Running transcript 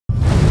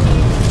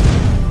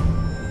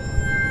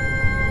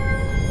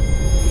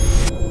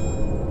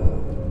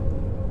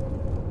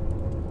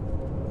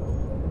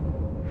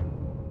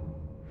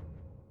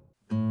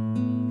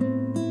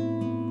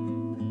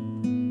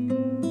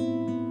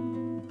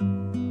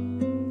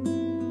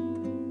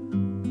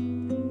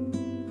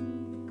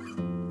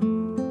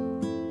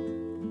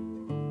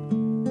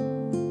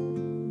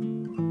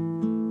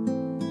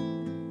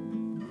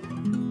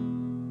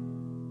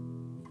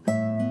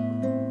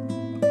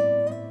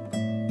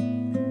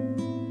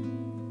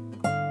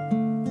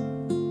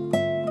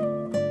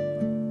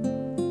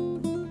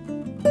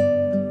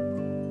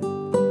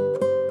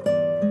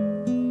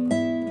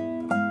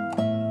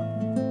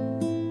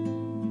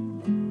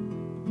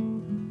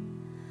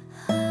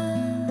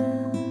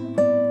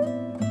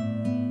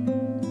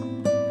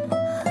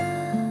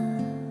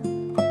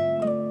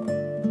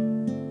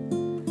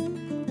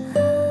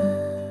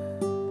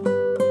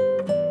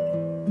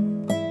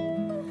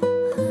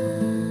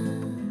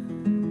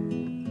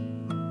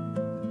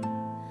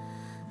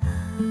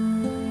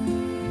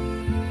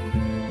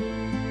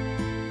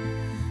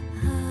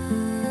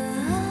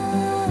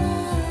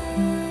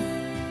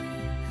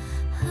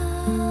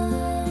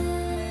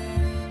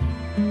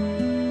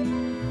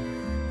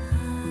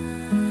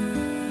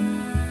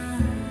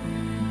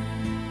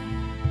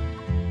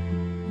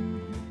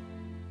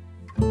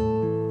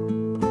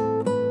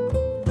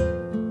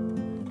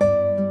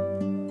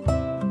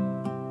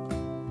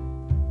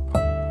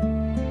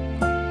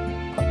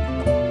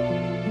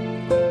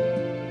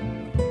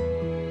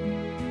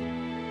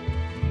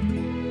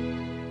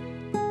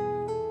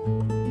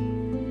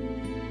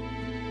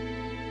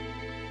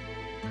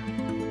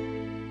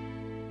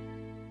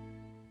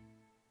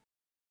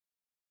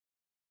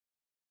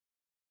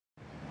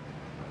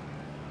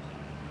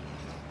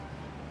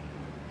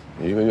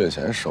1个月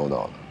前收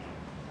到的。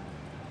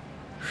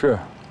是。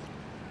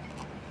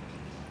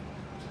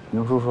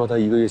宁叔说他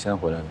1个月前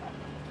回来的，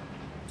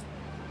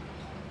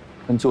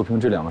但就凭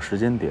这2个时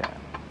间点，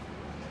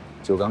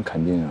就敢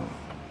肯定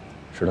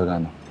是他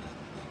干的？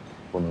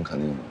不能肯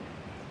定，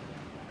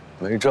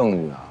没证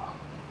据啊。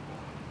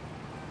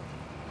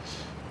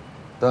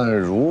但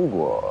如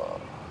果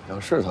要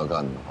是他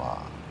干的话，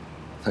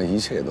那一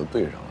切也都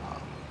对上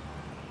了。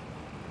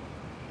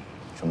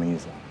什么意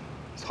思？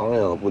苍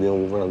蝇不叮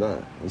无缝的蛋。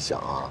你想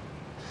啊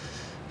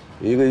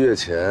，1个月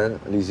前，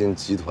立新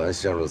集团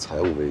陷入了财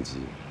务危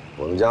机，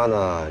我们家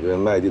呢因为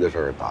卖地的事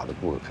儿打得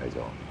不可开交。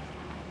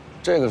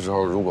这个时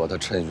候，如果他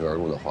趁虚而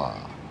入的话，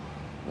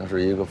那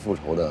是一个复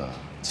仇的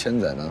千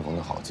载难逢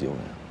的好机会。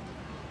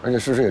而且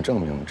事实也证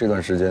明，这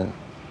段时间，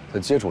他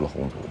接触了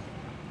宏图，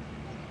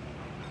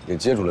也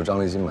接触了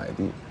张立新买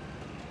地。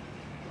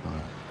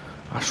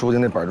说不定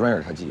那板砖也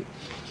是他记的。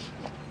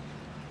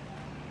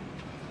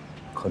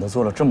可他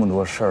做了这么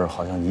多事儿，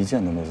好像一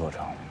件都没做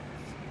成。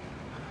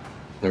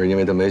那是因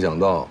为他没想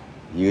到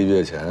1个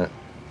月前，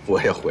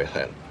我也回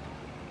来了。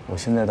我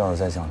现在倒是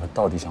在想，他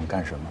到底想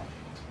干什么？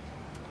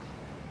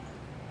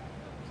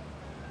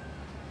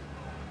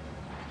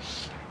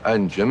哎，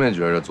你觉没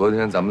觉着昨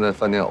天咱们在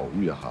饭店偶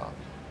遇哈？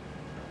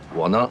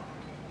我呢，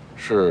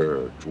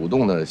是主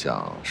动的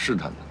想试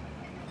探他，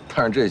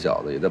但是这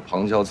小子也在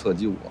旁敲侧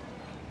击我。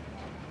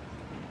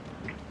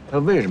他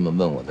为什么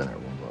问我在哪儿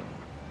工作？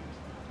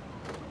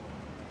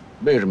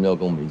为什么要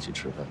跟我们一起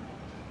吃饭？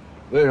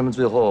为什么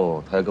最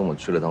后他还跟我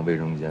去了趟卫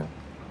生间？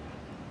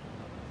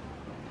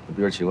你不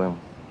觉得奇怪吗？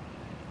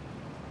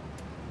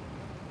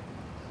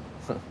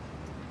哼！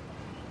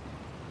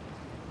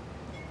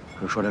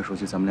可说来说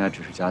去，咱们俩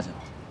只是假想，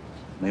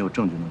没有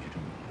证据能去证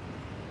明。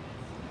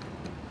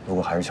如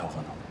果还是巧合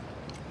呢？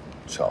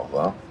巧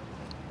合？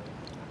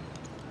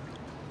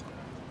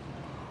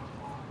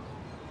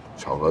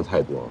巧合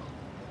太多了。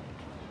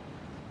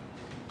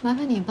麻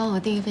烦你帮我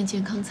订一份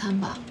健康餐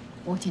吧，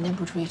我今天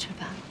不出去吃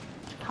饭了。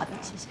好的，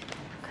谢谢，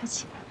不客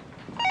气。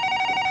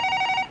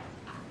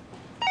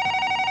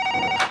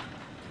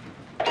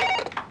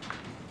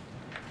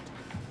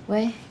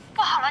喂，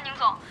不好了，宁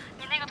总，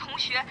你那个同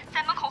学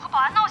在门口和保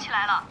安闹起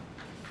来了。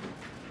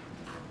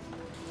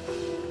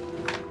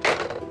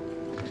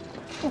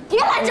你别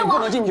拦着我！不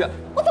能进去！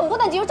我怎么不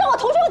能进去？找我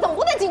同学，我怎么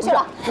不能进去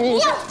了？你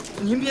要？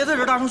您别在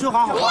这大声喧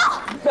哗好吗？你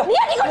要！你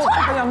给我出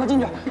来！让他进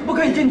去，不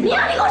可以进去！你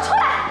给我出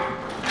来！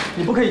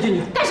你不可以进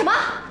去！干什么？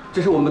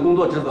这是我们的工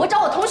作职责。我找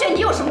我同学，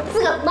你有什么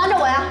资格瞒着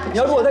我呀？你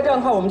要如果再这样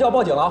的话，我们就要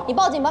报警了。你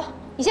报警吧，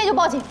你现在就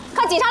报警，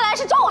看警察来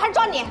是抓我还是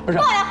抓你？不是，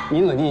报呀！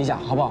你冷静一下，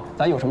好不好？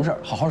咱有什么事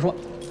好好说。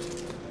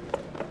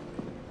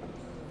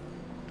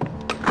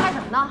干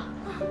什么呢？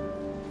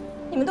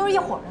你们都是一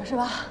伙的是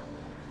吧？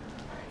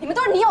你们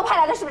都是你我派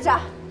来的是不是？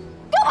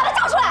给我把他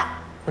找出来！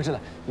不是的，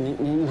你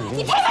冷静。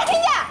你听没听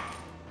见？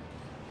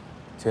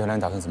接下来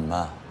你打算怎么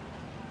办？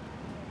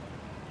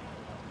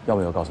要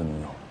不要告诉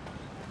宁宥？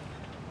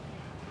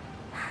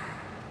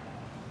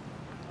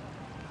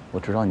我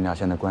知道你俩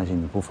现在关系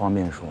你不方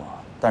便说，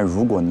但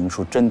如果宁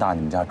叔真打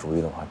你们家主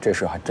意的话，这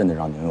事还真得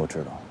让宁宥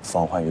知道，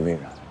防患于未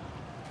然。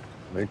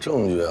没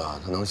证据啊，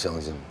他能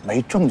相信吗？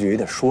没证据也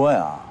得说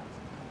呀，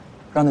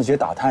让他姐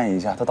打探一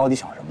下，他到底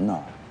想什么呢？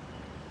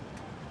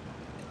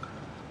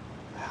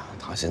哎呀，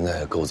他现在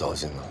也够糟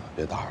心的了，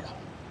别打扰他。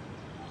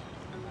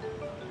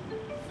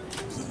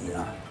你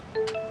呀，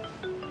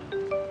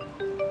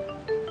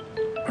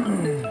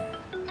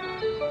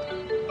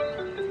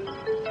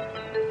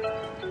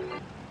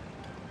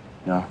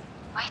娘儿。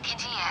喂，田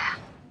青野，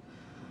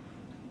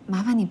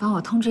麻烦你帮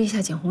我通知一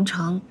下简宏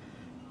成，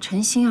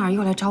陈星儿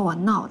又来找我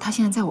闹，他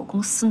现在在我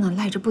公司呢，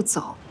赖着不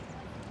走。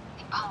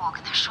你帮我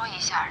跟他说一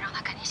下，让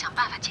他赶紧想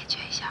办法解决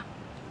一下。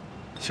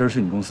芯儿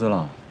去你公司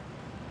了？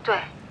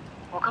对，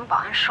我跟保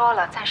安说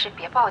了，暂时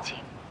别报警。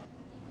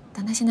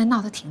但他现在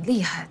闹得挺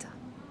厉害的，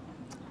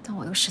但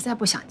我又实在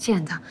不想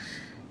见他，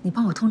你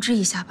帮我通知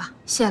一下吧，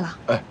谢了。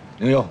哎，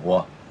宁宥，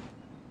我，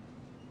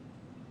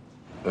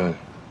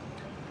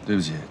对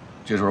不起，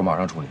这事我马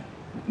上处理。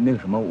那个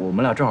什么，我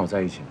们俩正好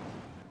在一起。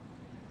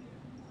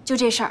就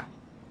这事儿，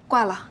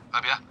挂了。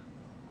哎，别，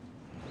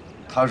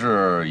他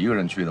是一个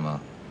人去的吗？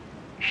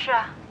是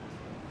啊。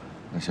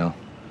那行，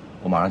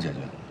我马上解决。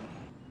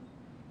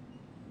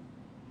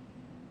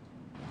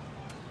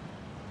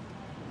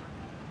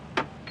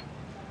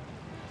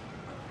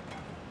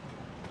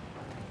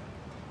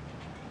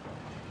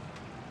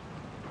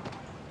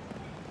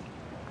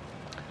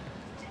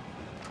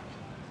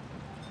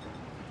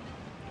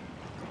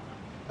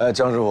哎，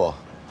江师傅，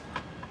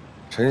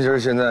陈鑫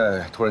现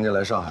在突然间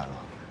来上海了，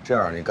这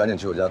样你赶紧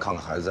去我家看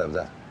看孩子在不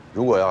在。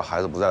如果要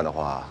孩子不在的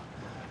话，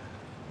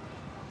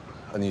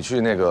你去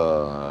那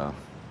个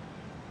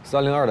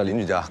302的邻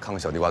居家看看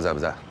小地瓜在不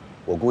在。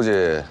我估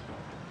计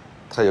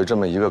他有这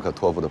么一个可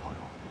托付的朋友。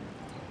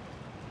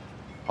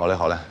好嘞，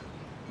好嘞，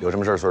有什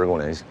么事随时跟我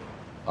联系，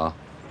啊，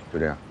就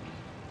这样。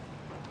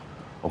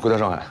我回到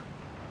上海。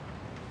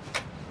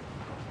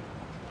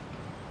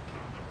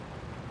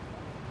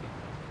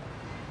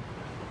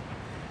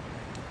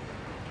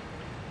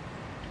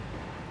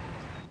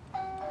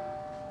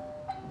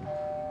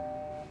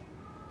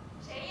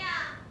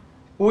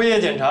物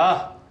业检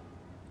查。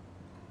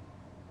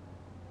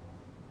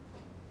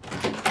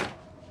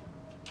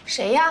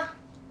谁呀？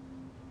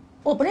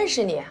我不认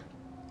识你。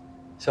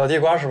小地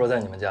瓜是不是在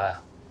你们家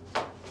呀？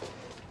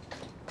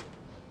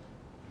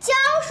江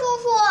叔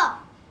叔。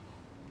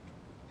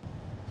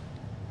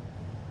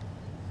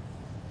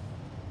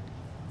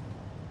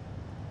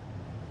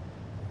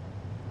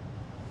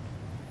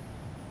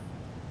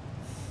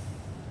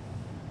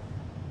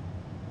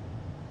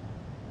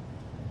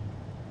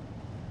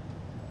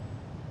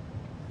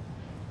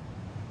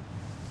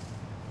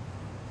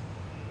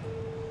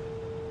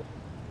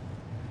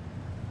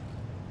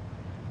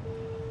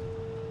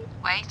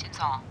 喂，简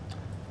总。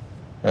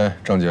哎，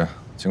郑姐，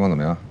情况怎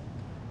么样？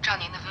照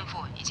您的吩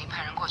咐，已经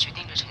派人过去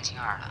盯着陈星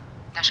儿了，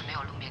但是没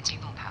有露面惊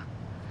动他。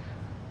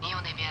宁宥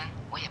那边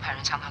我也派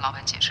人向他老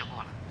板解释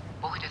过了，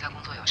不会对他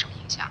工作有什么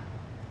影响。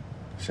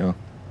行，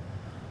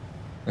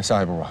那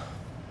下一步吧。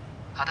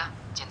好的，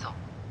简总。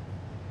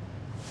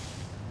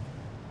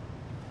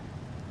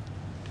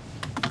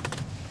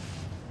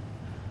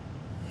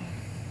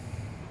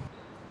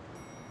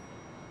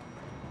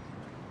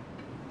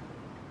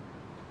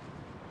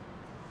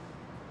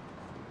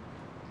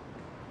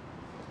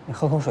 你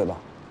喝口水吧。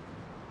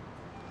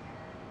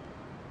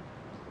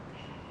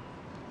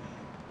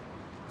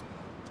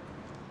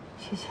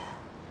谢谢。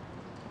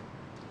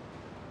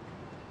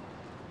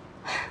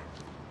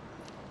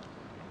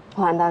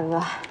保安大哥，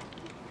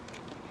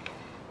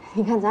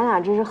你看咱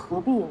俩这是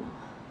何必呢？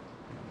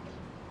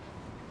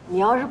你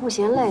要是不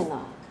嫌累呢，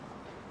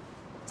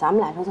咱们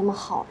俩就这么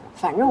耗着。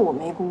反正我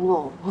没工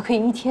作，我可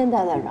以一天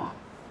待在这儿。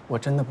我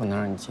真的不能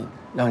让你进，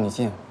让你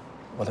进，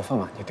我的饭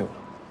碗就丢了。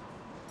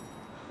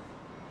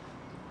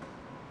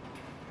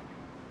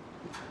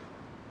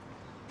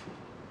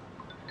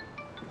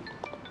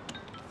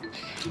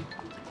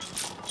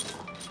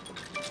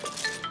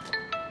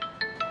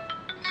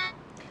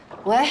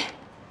 喂，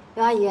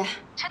刘阿姨，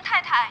陈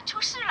太太出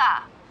事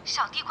了，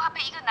小地瓜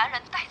被一个男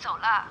人带走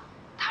了。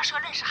他说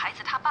认识孩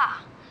子他爸，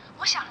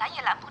我想拦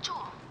也拦不住。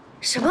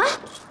什么？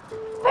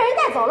被人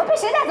带走了？被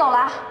谁带走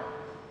了？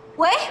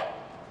喂，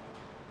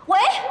喂。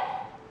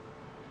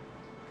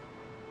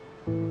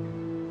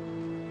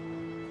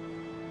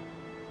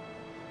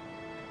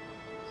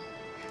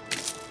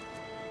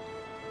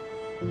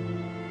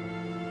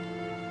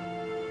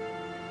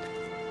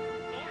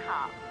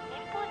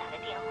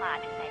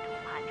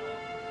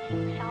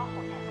 请稍后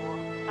再拨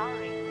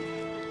 ，sorry。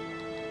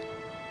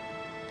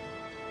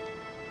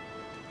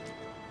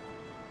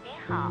您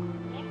好，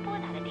您拨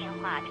打的电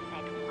话正在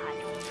通话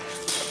中，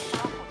请稍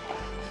后再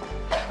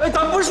拨。哎，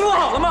咱不是说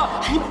好了吗？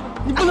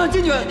你不能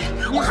进去！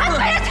我孩子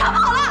被人强暴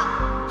了，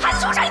孩子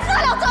受伤，你负得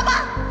了责吗？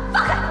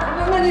放开！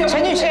那你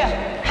陈女士，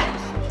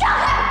让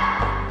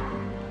开！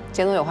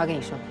简总有话跟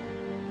你说。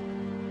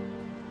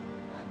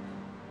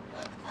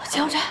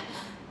江辰，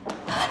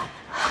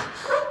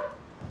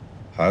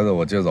孩子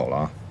我接走了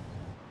啊。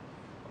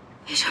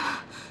 为什么？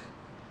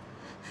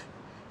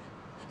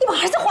你把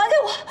孩子还给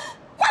我，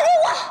还给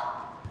我！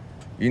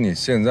以你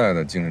现在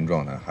的精神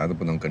状态，孩子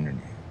不能跟着你。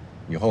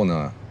以后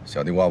呢，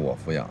小地瓜我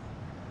抚养，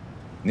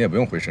你也不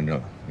用回深圳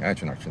了，你爱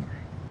去哪儿去哪儿。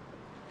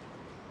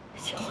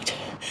简宏成，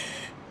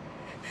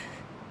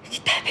你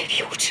太卑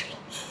鄙无耻了！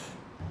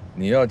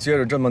你要接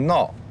着这么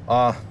闹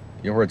啊，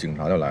一会儿警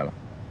察就来了。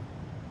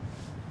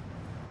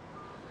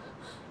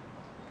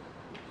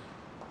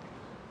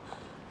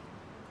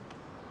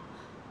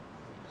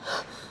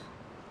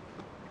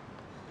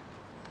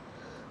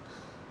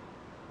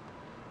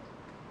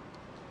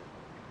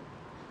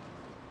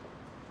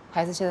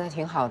 孩子现在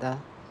挺好的，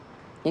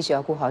你只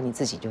要顾好你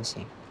自己就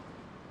行。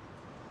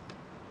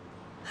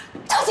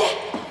张姐，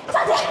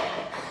张姐，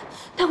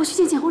带我去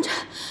见简宏成，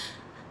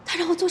他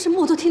让我做什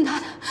么我都听他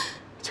的，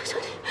求求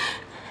你，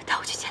带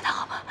我去见他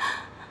好吗？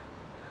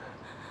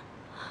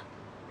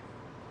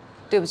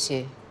对不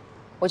起，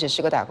我只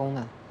是个打工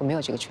的，我没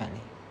有这个权利。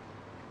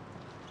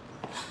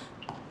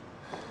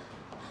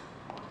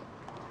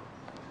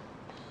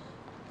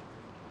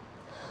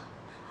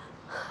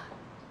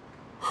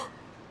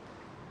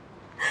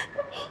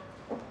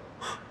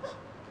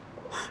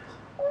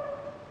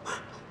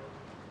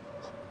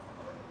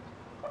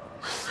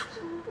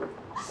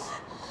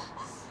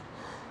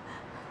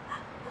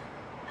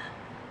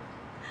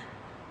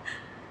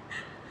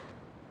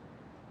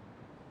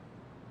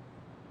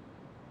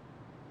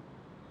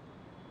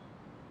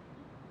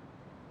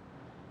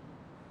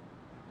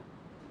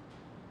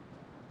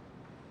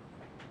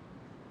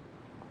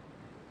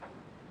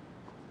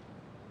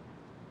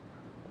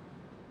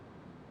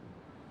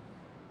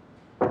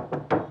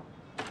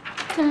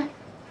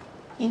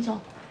 宁总，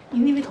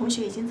您那位同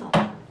学已经走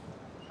了。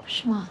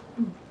是吗？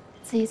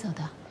自己走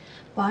的。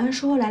保安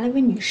说来了位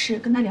女士，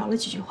跟他聊了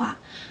几句话，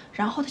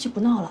然后他就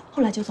不闹了，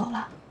后来就走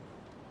了。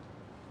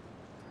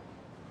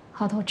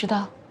好的，我知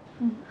道。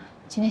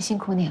今天辛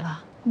苦你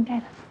了。应该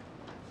的。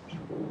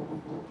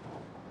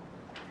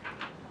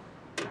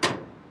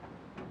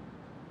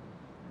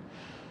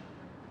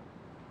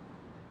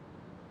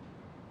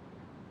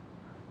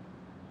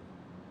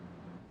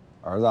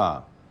儿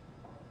子，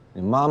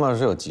你妈妈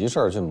是有急事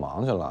儿去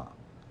忙去了，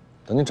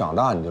等你长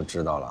大你就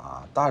知道了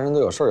啊。大人都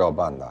有事儿要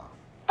办的。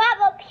爸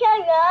爸骗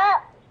人！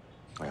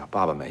哎呀，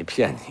爸爸没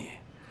骗你，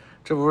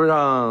这不是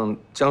让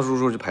江叔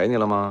叔去陪你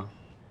了吗？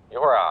一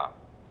会儿啊，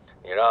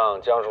你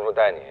让江叔叔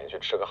带你去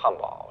吃个汉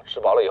堡，吃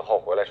饱了以后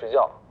回来睡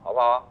觉，好不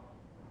好？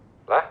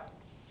来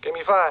 ，give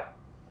me five。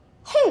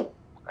哼！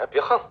哎，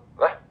别横，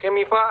来 ，give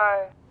me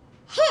five。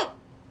哼！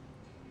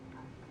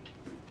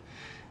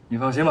你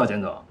放心吧，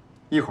简总，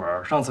一会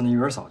儿上次那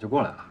月嫂就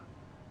过来了，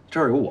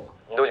这儿有我，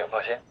你都请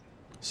放心。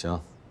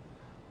行，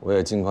我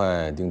也尽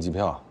快订机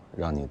票，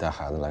让你带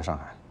孩子来上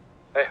海。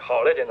哎，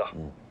好嘞，简总。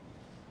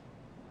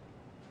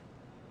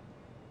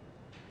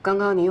刚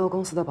刚宁宥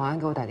公司的保安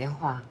给我打电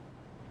话，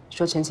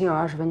说陈清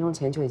儿20分钟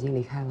前就已经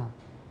离开了，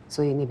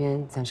所以那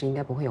边暂时应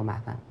该不会有麻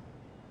烦。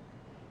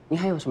你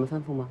还有什么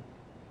吩咐吗？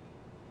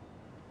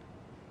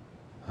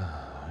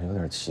有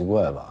点奇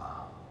怪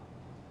吧？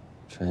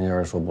陈先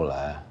生说不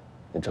来，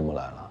也真不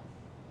来了。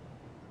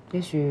也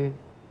许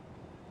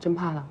真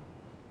怕了。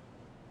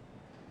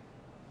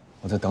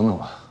我再等等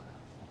吧。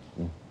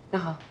那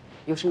好，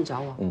有事你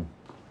找我。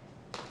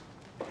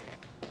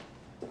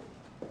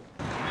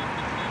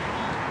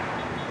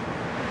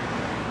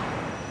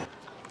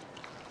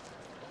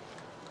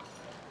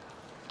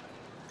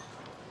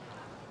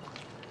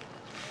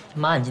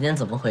妈，你今天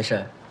怎么回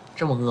事？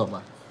这么饿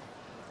吗？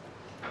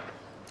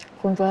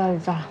工作压力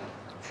大，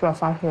需要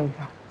发泄一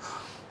下。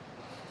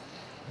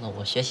那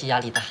我学习压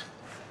力大，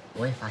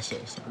我也发泄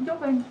一下。要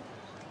不然，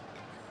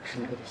是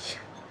那个下。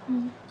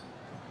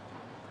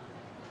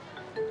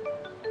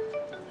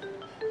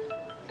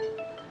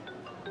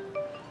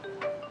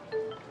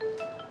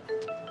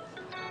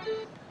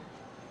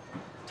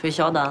推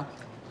销的。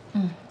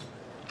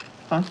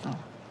烦死了。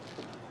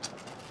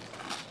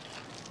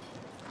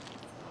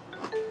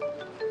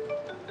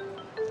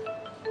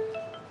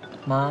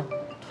妈，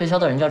推销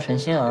的人叫陈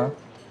欣儿。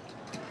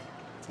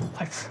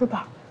快吃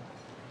吧。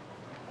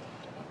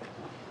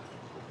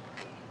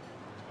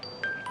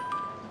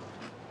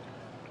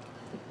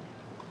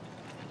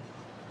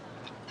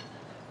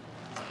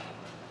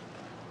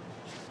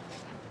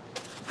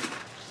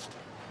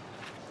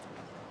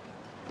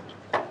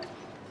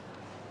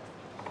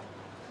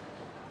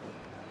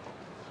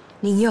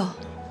宁宥，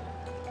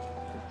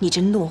你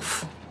这懦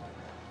夫！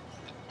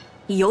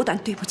你有胆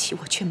对不起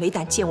我，却没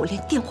胆见我，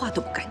连电话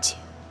都不敢接。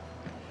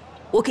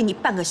我给你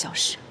半个小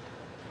时，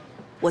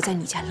我在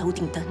你家楼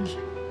顶等你。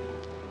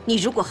你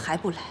如果还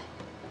不来，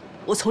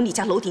我从你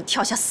家楼顶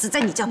跳下，死在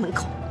你家门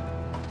口，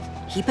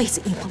一辈子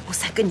阴魂不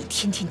散，跟你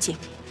天天见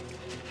面。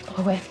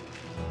慧慧，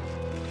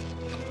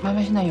妈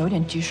妈现在有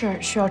点急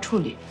事需要处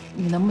理，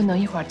你能不能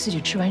一会儿自己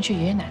吃完去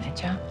爷爷奶奶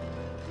家？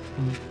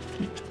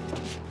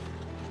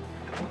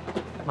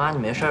妈，你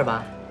没事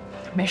吧？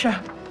没事。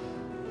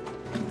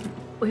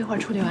我一会儿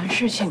处理完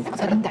事情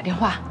再给你打电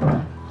话。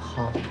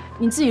好。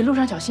你自己路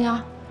上小心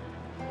啊。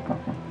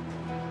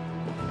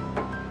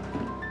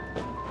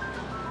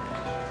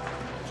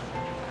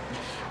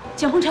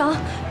简宏成，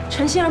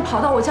陈欣儿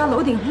跑到我家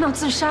楼顶闹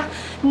自杀，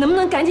你能不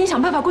能赶紧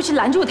想办法过去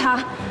拦住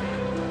她？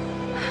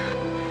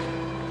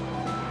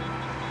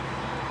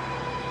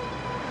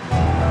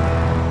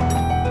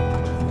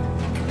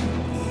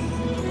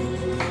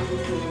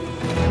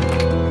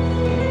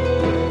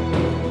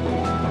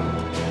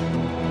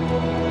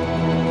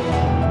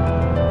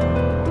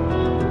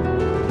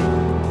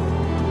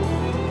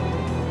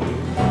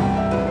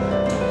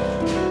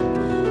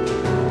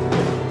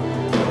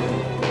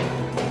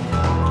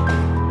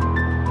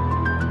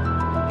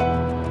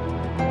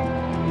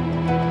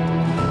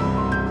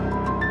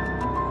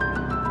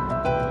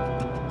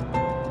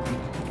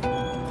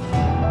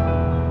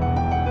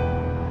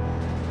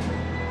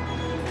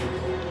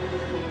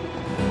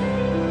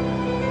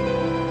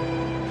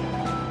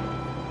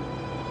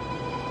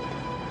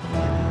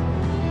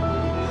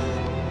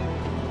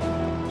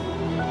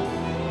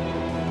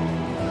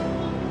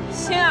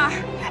欣儿，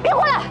别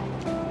过来！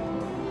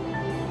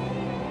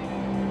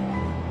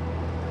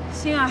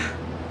欣儿，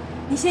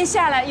你先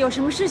下来，有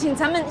什么事情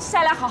咱们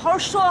下来好好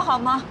说，好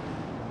吗？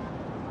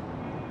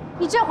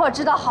你这会儿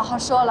知道好好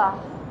说了。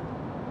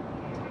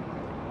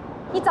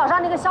你早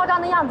上那个嚣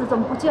张的样子怎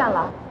么不见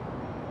了？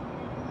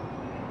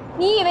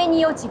你以为你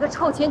有几个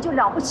臭钱就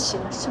了不起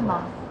了是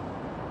吗？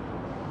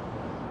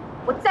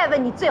我再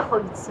问你最后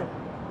一次，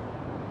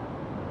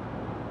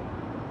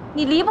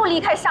你离不离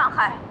开上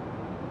海？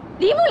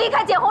离不离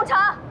开简宏成？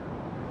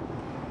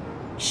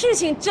事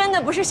情真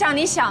的不是像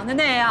你想的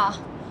那样，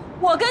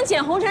我跟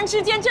简宏成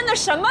之间真的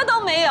什么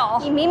都没有。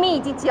你明明已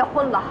经结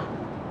婚了，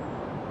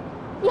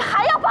你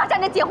还要霸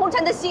占着简宏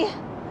成的心，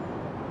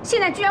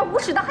现在居然无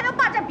耻的还要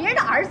霸占别人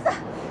的儿子。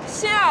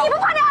欣儿，你不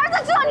怕你儿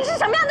子知道你是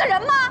什么样的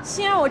人吗？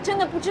欣儿，我真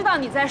的不知道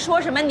你在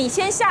说什么，你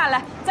先下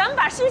来，咱们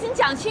把事情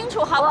讲清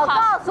楚，好不好？我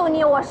告诉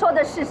你，我说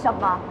的是什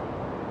么。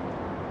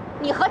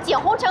你和简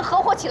宏成合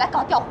伙起来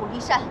搞调虎离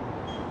山。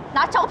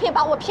拿照片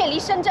把我骗离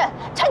深圳，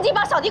趁机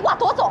把小地瓜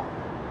夺走。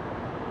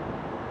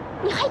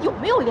你还有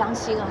没有良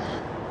心啊？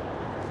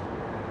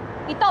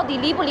你到底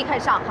离不离开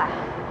上海？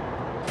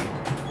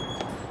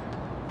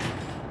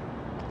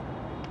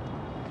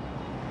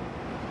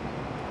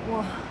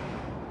我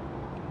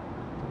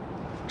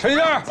陈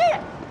仙儿，这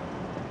人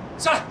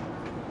下来，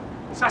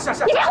下！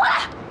你别过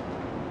来！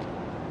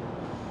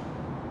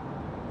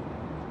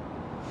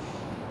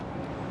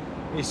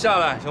你下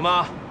来行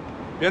吗？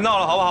别闹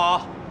了好不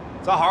好？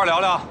咱好好聊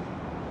聊。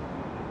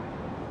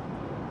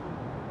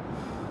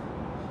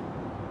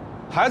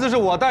孩子是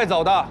我带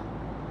走的，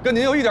跟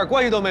您有一点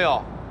关系都没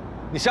有。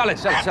你下来！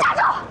站住！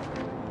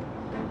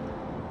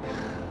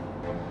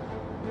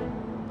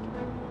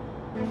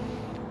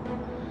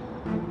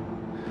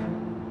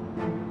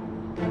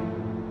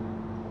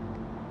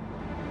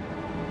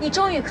你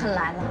终于肯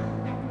来了。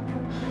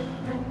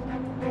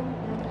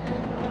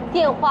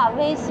电话、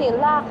微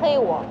信拉黑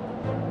我，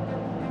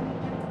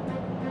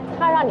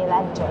他让你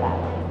来你就来了，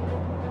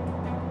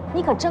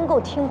你可真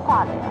够听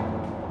话的呀！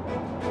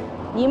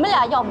你们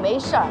俩要没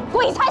事儿，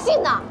鬼才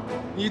信呢！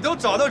你都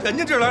找到人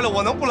家这儿来了，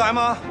我能不来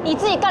吗？你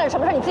自己干了什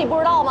么事，你自己不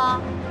知道吗？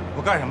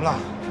我干什么了？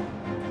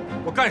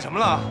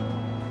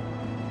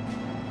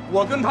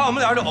我跟他我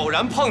们俩是偶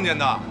然碰见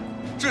的，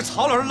是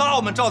曹老师拉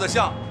我们照的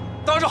相，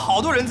当时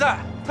好多人在，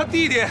他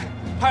弟弟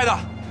拍的。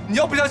你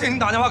要不相信，你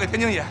打电话给田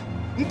青野，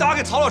你打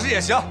给曹老师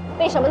也行。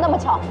为什么那么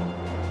巧？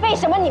为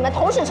什么你们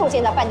同时出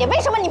现在饭店？为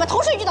什么你们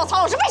同时遇到曹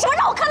老师？为什么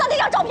让我看到那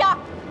张照片？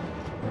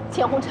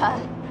钱红尘，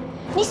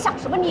你想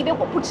什么？你以为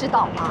我不知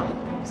道吗？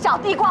小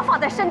地瓜放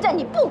在深圳，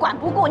你不管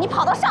不顾，你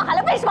跑到上海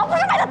来，为什么？不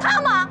是为了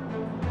他吗？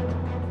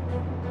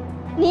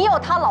李友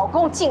她老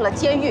公进了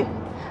监狱，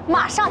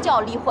马上就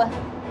要离婚，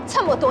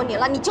这么多年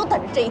了，你就等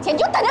着这一天，你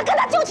就等着跟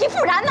他旧情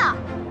复燃呢。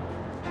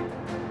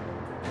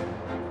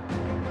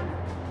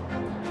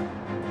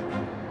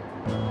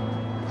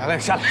来，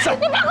下来！你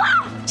别过来！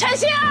陈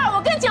心儿，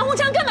我跟简宏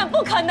成根本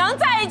不可能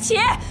在一起，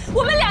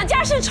我们两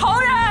家是仇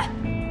人。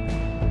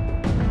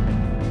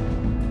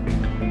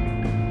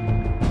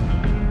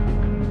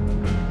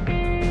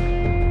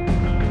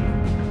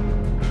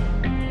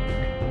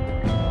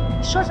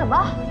你说什么？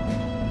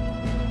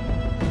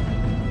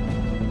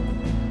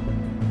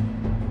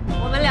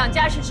我们两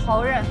家是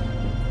仇人，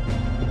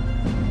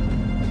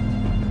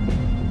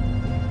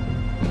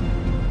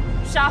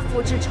杀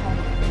父之仇。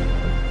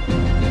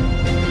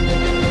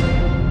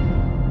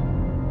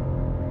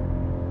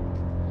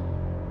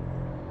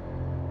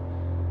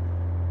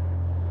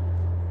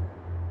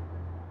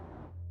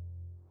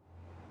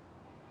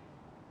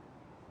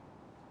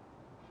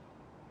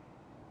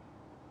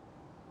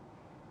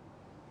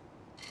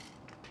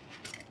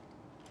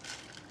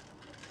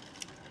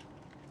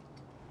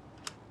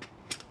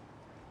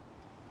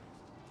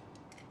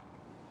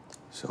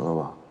行了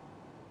吧，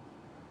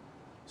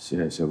歇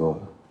也歇够了，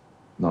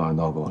闹也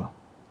闹够了，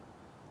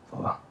走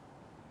吧。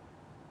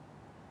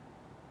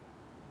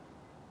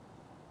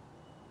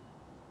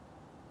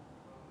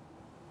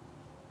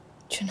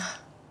去哪儿？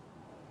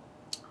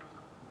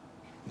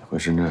你回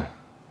深圳，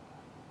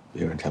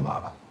别给人添麻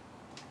烦。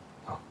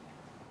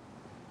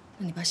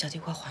那你把小地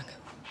瓜还给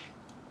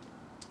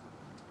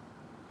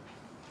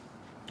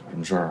我。有什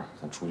么事儿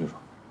咱出去说。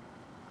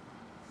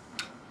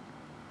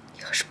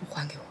你要是不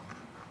还给我，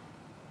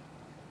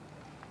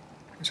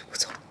我就不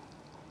走了。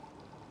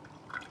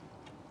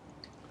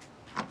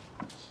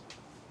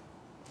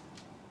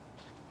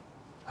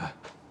哎，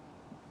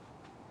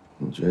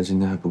你觉得今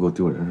天还不够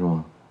丢人是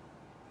吗？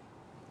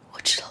我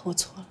知道我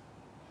错了，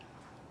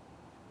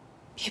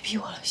别逼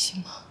我了，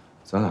行吗？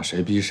咱俩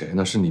谁逼谁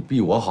呢？是你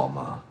逼我好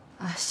吗？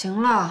啊，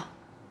行了，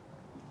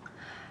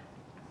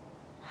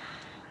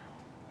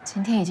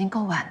今天已经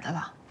够晚的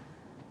了。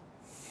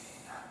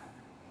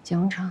简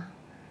宏成，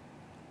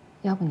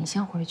要不你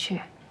先回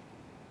去，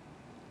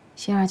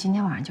心儿今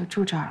天晚上就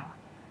住这儿了，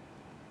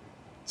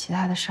其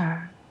他的事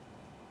儿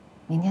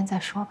明天再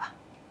说吧，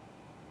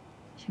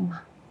行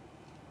吗？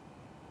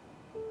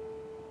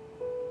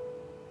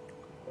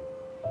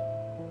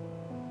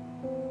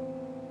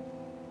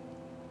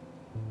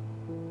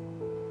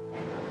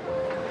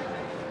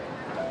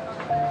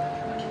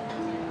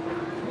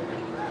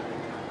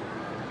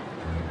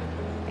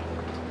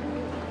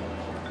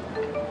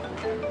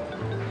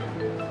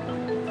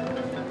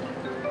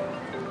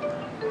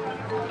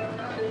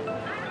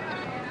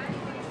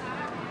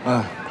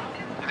哎，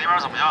你那边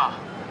怎么样？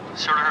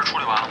心儿的事处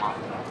理完了吗？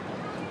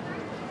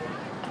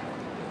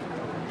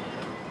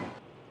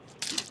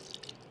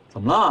怎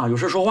么了？有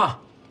事说话。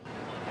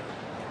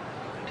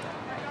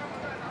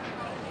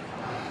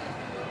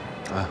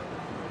哎，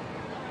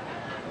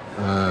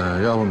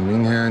要不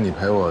明天你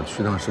陪我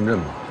去趟深圳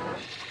吧？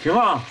行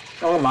啊，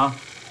要干嘛？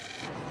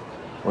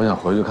我想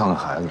回去看看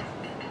孩子，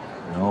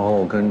然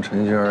后跟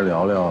陈仙儿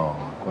聊聊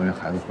关于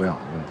孩子抚养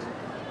的问题。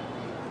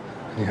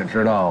你也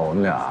知道我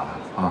们俩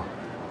啊，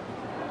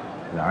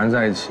俩人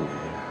在一起，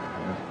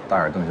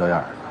大眼瞪小眼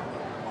的，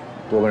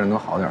多个人能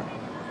好点吗？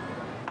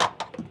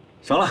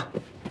行了，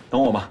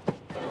等我吧。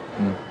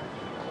嗯。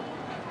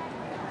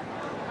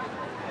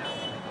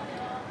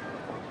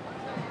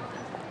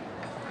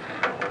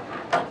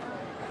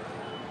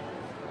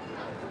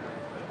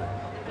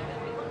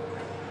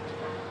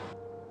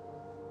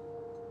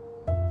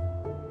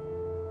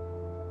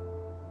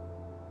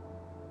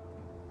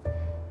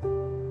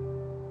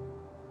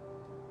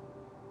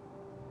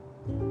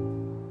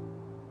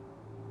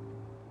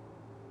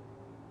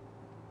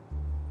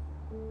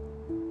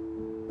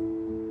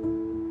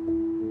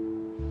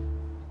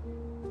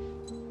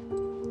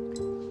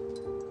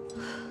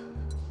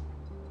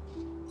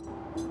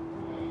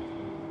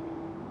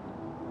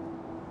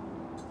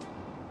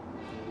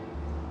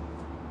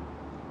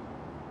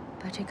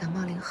这感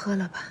冒灵喝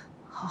了吧，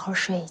好好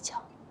睡一觉。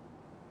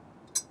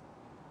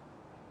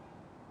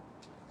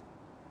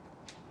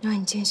让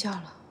你见笑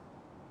了。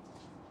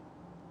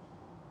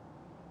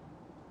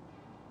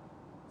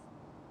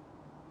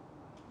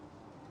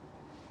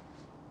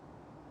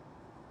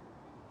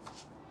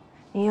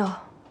宁宥，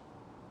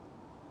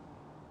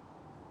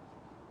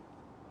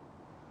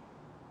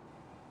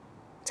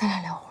咱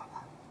俩聊会儿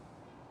吧。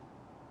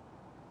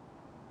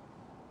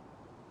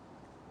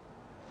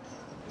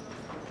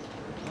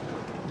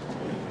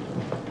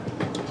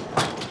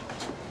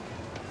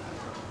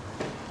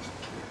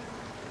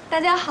大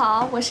家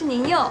好，我是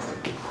宁宥，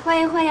欢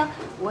迎欢迎，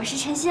我是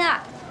陈欣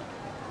儿。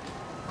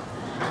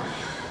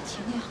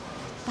婷婷，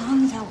帮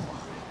一下我。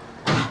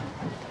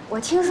我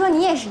听说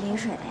你也是临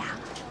水的呀，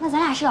那咱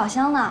俩是老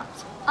乡呢。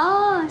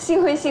哦，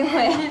幸会幸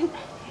会，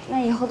那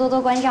以后多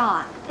多关照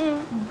啊。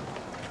嗯。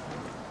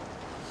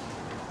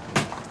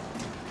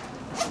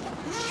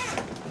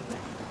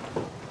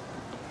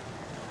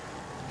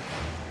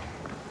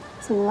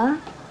怎么了？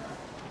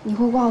你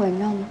会挂蚊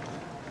帐吗？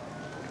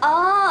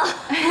哦，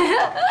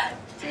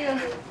这个。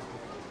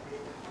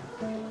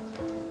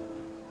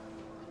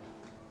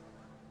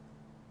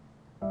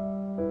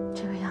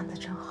这个样子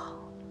真好，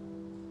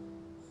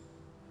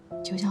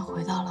就像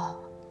回到了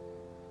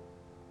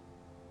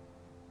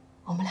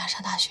我们俩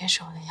上大学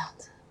时候的样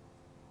子。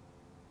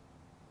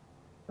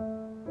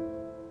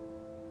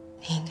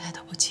你应该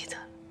都不记得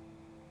了。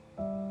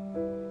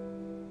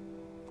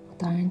我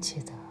当然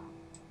记得。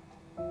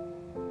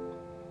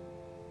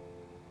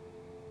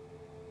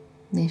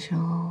那时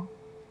候，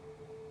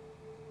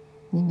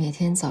你每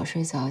天早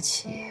睡早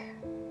起，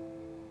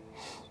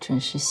准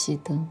时熄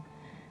灯，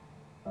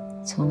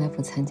从来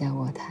不参加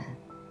卧谈。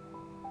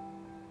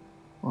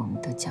我们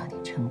都叫你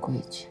陈规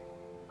矩。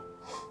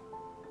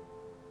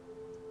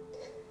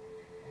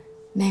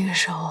那个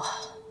时候啊，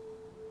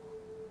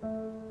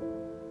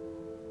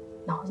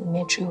脑子里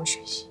面只有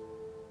学习，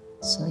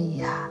所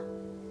以啊，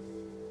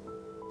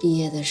毕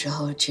业的时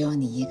候只有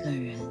你一个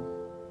人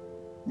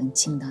能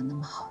进到那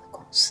么好的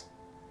公司。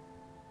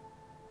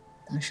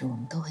当时我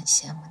们都很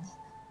羡慕你呢。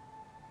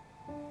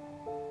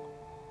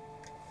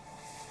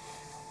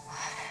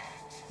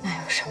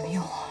那有什么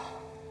用啊？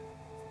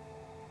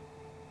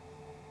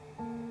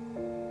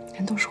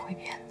人都是会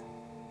变的。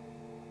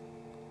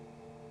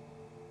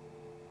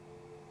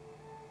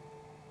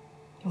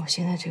我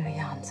现在这个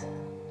样子，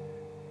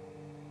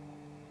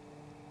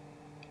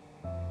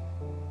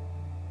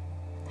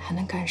还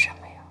能干什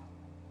么呀？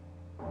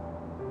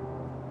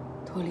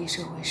脱离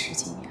社会10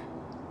几年了，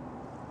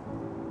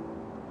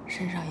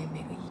身上也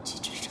没个一技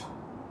之长，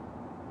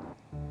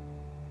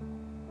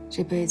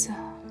这辈子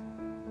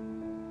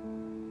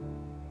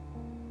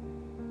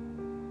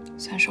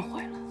算是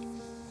毁了。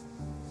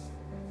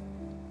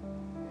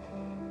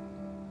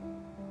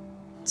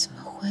怎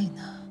么会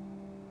呢？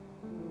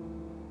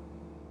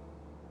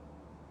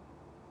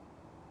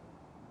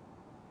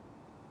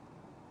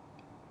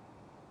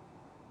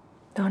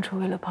当初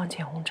为了帮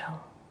简宏成，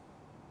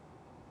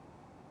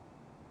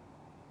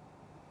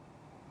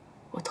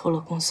我偷了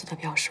公司的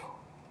标书，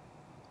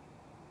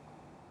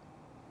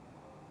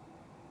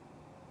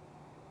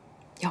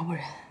要不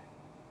然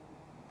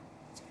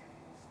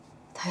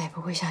他也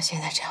不会像现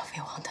在这样飞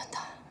黄腾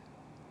达。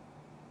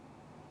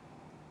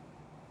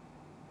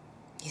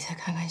你再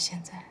看看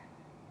现在，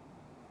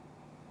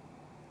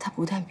他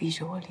不但逼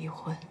着我离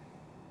婚，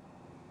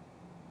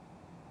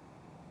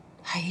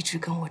还一直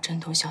跟我争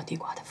夺小地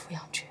瓜的抚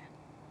养权。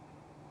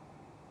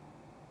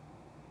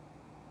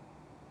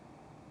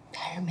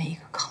男人没一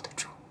个靠得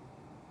住，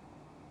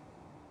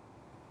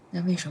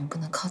那为什么不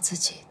能靠自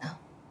己呢？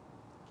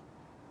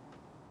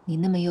你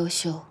那么优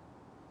秀，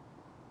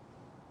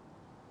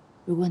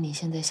如果你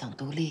现在想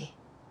独立，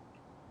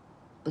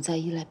不再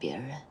依赖别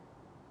人，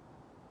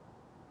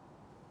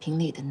凭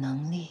你的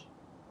能力，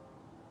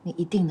你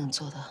一定能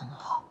做得很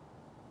好。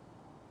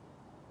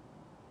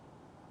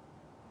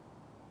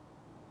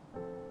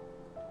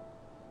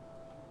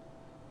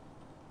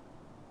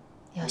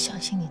你要相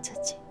信你自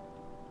己。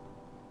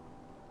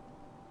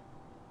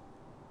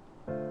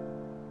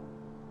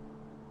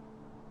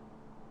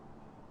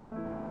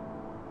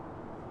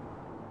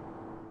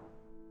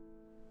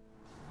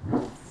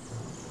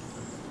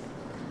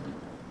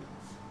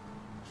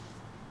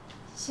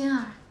心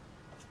儿，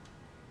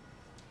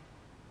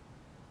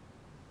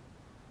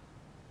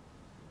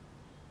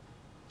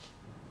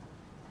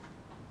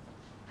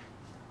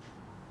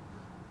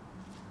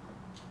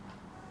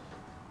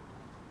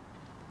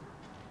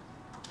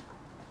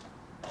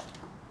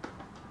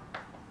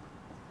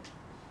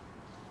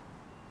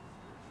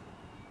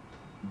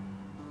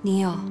宁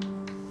宥，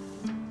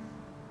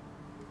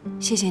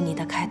谢谢你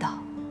的开导。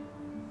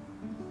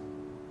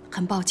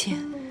很抱歉，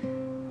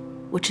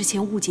我之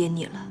前误解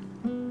你了。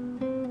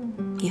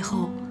以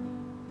后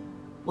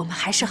我们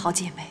还是好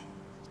姐妹。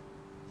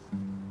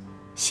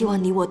希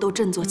望你我都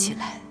振作起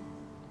来。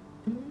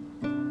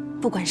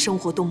不管生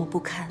活多么不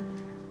堪，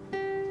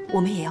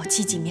我们也要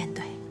积极面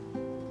对。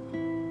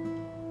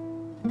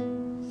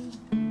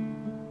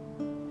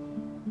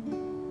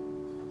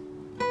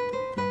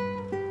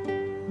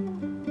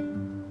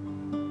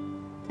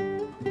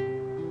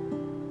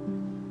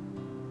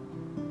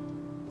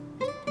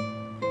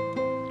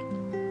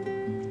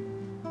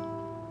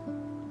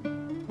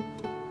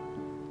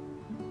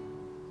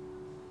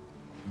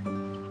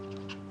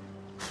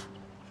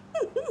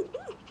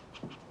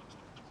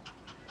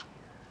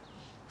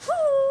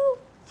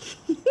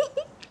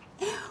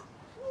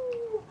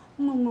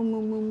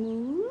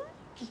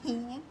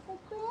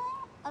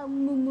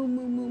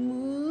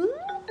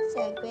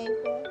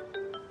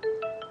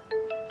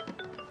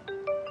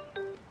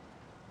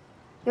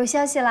有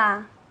消息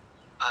啦？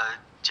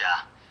姐，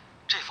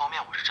这方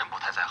面我是真不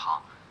太在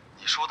行。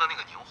你说的那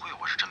个宁慧，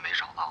我是真没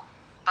找到。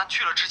但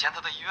去了之前她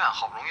的医院，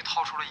好不容易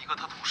套出了一个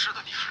她同事的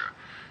地址，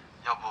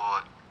要不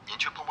您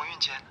去碰碰运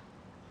气？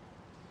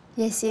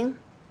也行，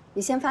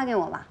你先发给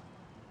我吧。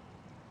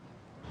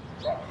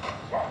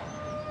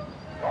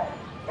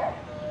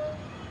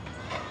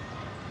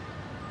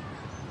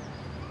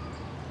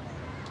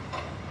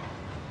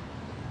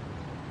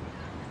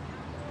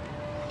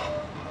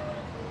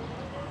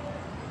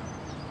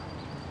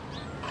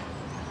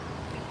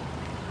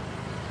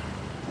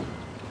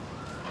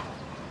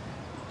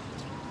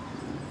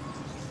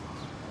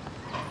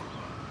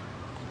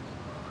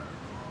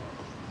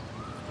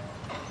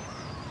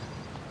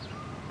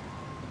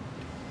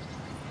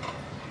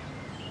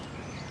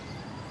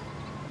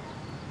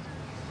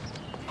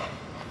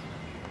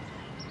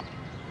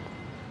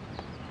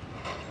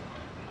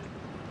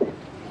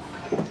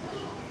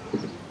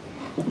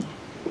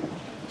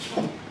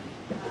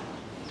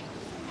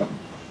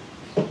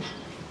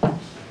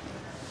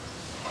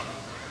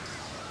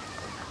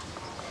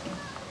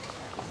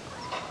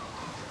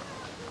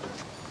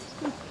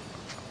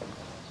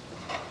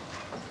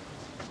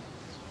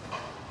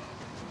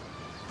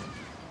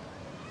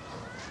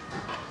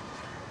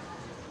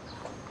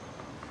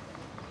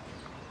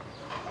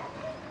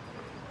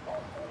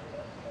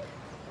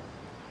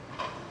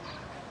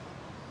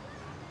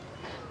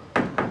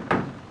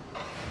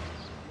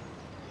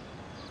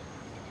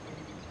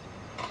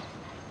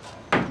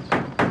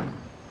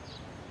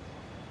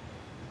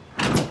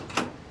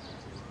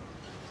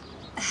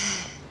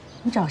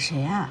你找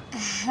谁啊？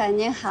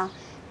您好，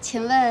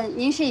请问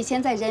您是以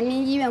前在人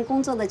民医院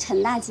工作的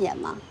陈大姐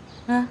吗？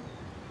嗯，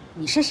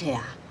你是谁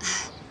呀？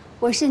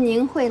我是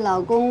宁慧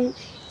老公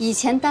以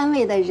前单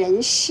位的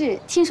人事，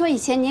听说以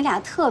前你俩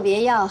特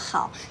别要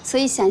好，所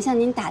以想向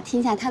您打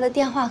听一下他的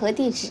电话和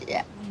地址。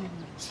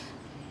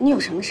你有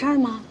什么事儿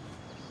吗？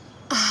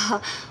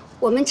啊，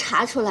我们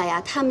查出来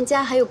呀，他们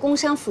家还有工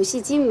伤抚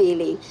恤金没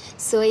领，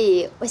所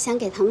以我想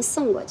给他们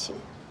送过去。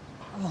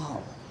哦。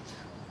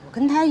 我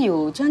跟他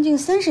有将近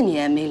30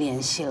年没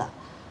联系了，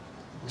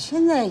我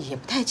现在也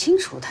不太清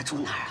楚他住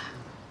哪儿啊。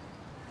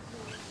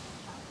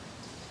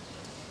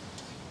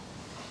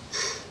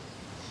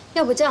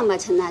要不这样吧，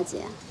陈大姐，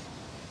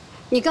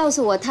你告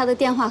诉我他的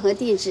电话和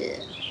地址，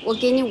我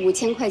给你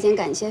5000块钱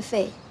感谢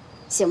费，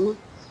行吗？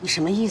你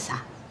什么意思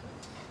啊？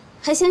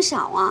还嫌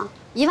少啊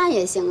？1万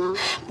也行啊。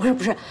不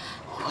是，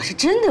我是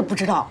真的不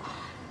知道。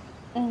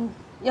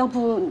要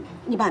不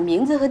你把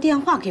名字和电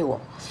话给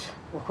我，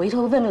我回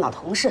头问问老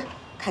同事。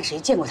 看谁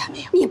见过他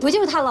没有？你不就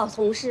是他老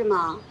同事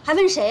吗？还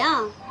问谁啊？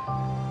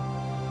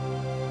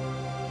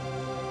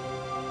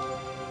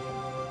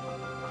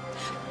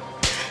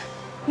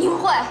宁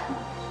慧，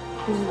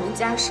你们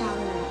家杀了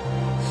人，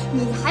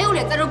你还有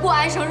脸在这过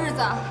安生日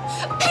子？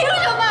凭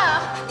什么？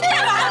你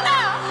干嘛呢？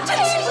这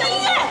是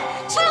医院，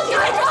你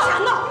还这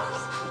样闹！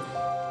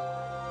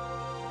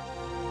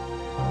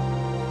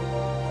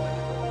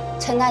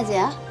陈大姐。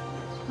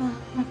 哎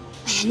呀，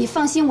你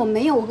放心，我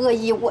没有恶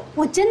意，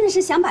我真的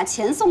是想把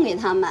钱送给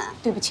他们。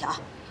对不起啊，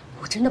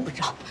我真的不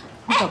知道，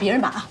你找别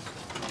人吧啊。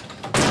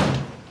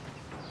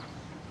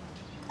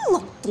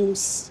老东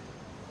西，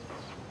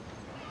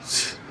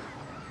什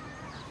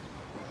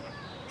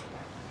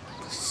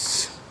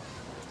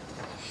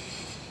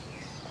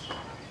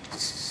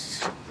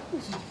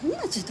么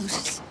呀？这都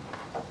是。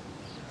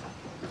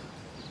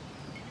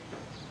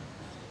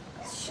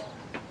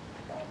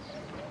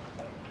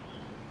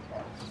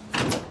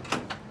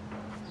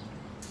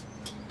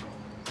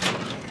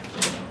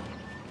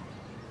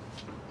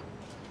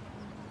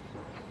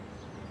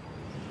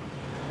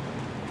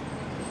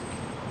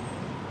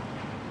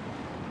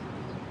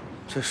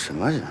 这什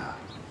么人啊？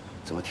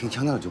怎么听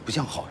腔调就不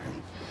像好人？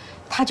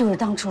她就是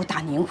当初打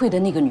宁慧的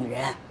那个女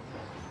人，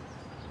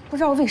不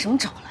知道为什么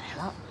找来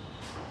了。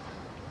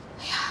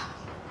哎呀，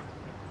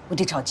我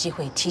得找机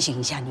会提醒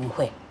一下宁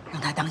慧，让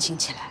她当心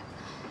起来。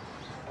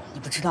你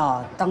不知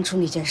道当初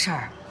那件事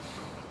儿，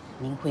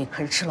宁慧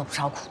可是吃了不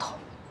少苦头。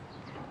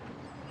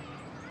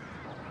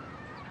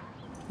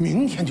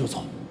明天就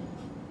走，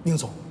宁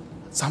总，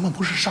咱们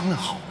不是商量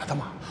好了的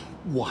吗？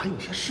我还有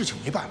些事情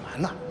没办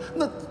完呢，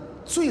那。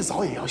 最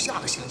早也要下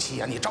个星期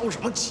呀，你着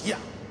什么急呀？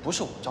不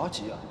是我着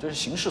急啊，这是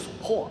形势所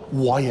迫。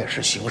我也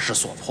是形势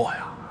所迫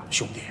呀，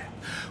兄弟。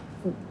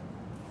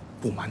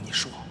不瞒你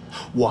说，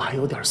我还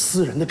有点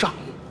私人的账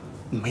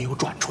目没有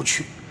转出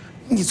去，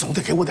你总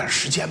得给我点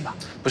时间吧？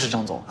不是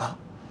张总啊，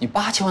你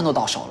8000万都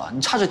到手了，你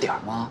差这点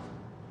吗？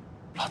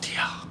老弟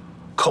啊，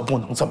可不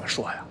能这么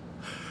说呀。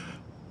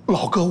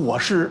老哥，我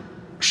是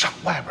上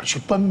外边去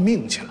奔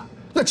命去了，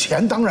那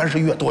钱当然是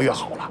越多越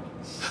好了。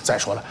 再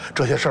说了，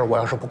这些事儿我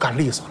要是不干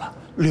利索了，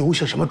留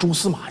下什么蛛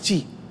丝马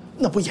迹，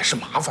那不也是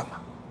麻烦吗？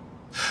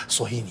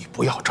所以你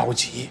不要着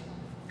急，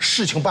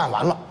事情办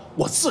完了，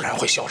我自然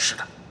会消失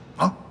的，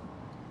啊。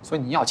所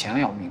以你要钱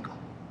要命啊！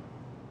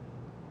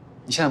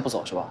你现在不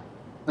走是吧？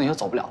那以后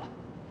走不了了。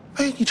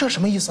哎，你这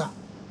什么意思啊？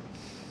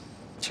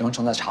秦文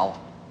成在查我。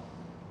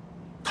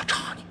他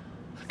查你？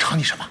查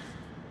你什么？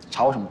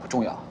查我什么不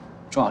重要，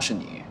重要是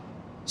你，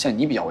现在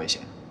你比较危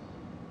险。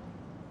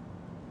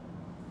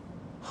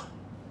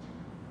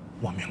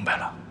我明白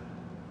了。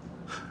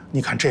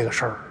你看这个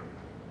事儿，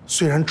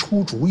虽然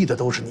出主意的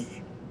都是你，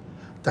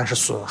但是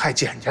损害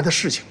简家的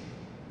事情，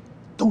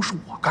都是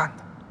我干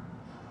的。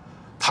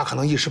他可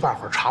能一时半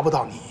会儿查不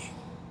到你，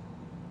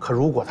可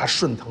如果他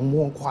顺藤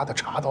摸瓜的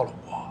查到了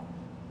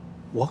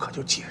我可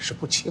就解释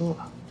不清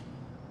了。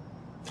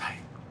哎，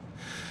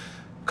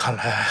看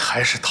来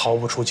还是逃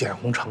不出简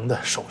宏成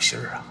的手心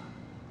啊。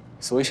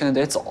所以现在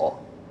得走，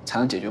才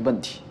能解决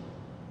问题。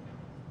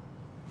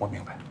我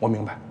明白，我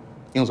明白。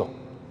宁总，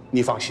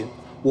你放心，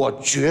我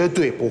绝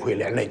对不会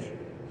连累你。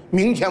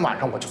明天晚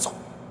上我就走。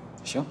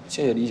行，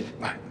谢谢理解。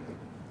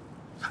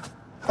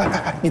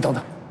哎，你等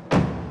等。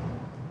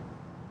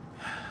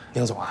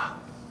宁总啊，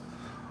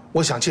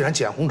我想既然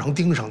简宏成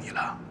盯上你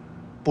了，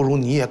不如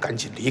你也赶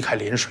紧离开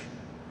临水，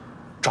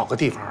找个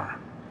地方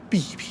避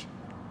一避，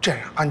这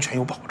样安全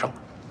有保证。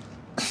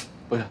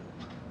不是，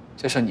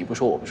这事你不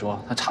说我不说，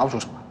他查不出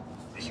什么。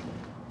哎呦，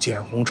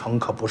简宏成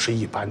可不是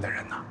一般的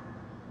人呐。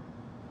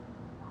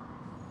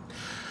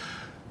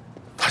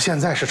他现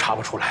在是查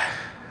不出来，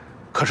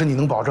可是你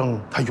能保证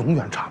他永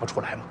远查不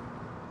出来吗？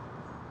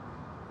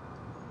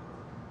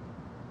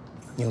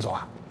宁总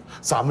啊，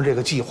咱们这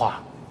个计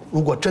划，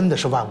如果真的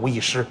是万无一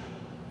失，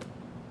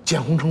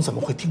简宏成怎么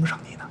会盯上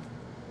你呢？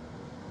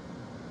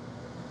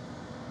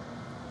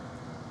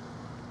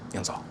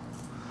宁总，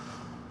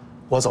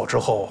我走之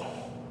后，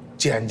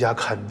简家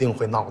肯定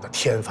会闹得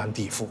天翻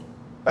地覆。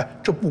哎，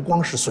这不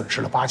光是损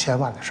失了8000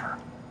万的事儿，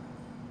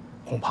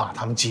恐怕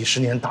他们几十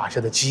年打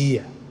下的基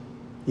业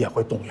也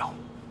会动摇。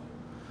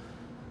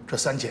这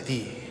3姐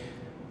弟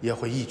也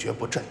会一蹶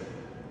不振。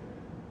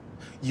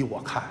依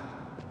我看，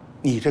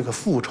你这个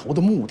复仇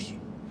的目的，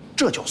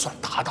这就算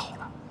达到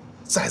了。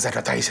再在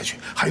这待下去，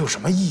还有什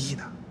么意义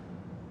呢？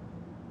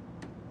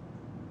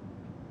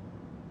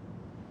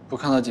不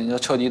看到简家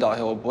彻底倒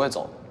下，我不会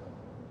走。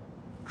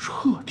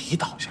彻底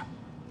倒下？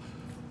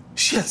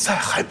现在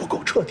还不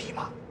够彻底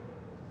吗？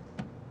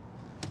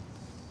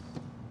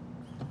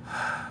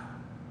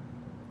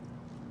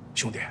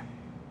兄弟，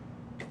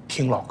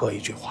听老哥一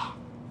句话，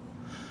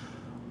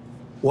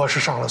我是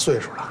上了岁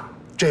数了，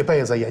这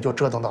辈子也就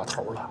折腾到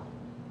头了。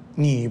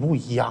你不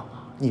一样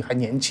啊，你还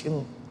年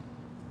轻，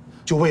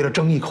就为了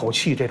争一口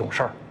气这种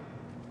事儿，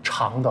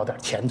尝到点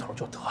甜头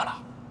就得了，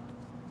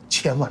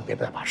千万别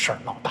再把事儿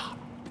闹大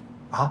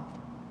了，啊！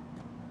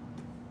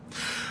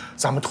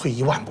咱们退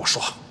一万步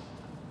说，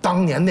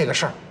当年那个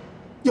事儿，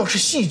要是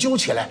细究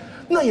起来，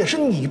那也是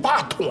你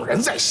爸捅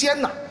人在先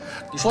呐。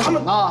你说什么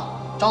呢，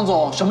张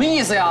总？什么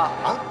意思呀？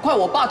啊，怪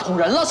我爸捅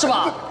人了是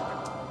吧？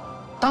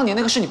当年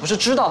那个事你不是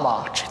知道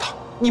吗？知道。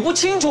你不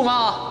清楚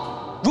吗？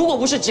如果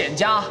不是简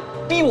家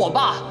逼我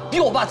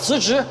爸辞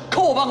职，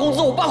扣我爸工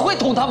资，我爸会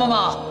捅他们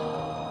吗？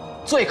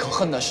最可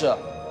恨的是，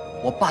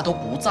我爸都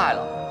不在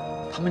了，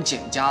他们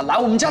简家来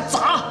我们家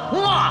砸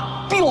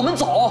骂，逼我们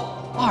走。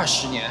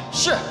20年，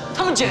是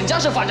他们简家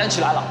是发展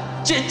起来了，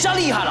简家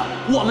厉害了，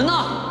我们呢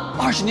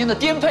？20年的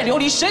颠沛流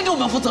离，谁给我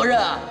们负责任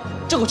啊？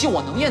这口气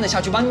我能咽得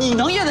下去吗？你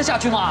能咽得下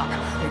去吗？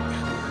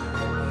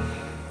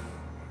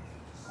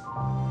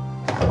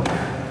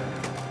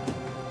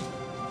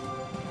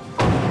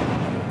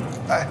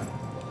哎，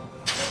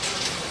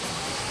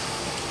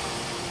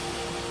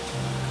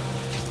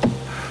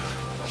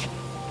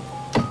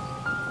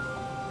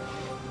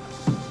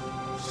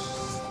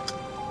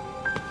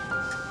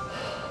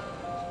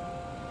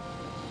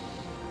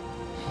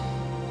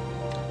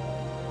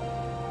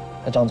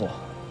张总，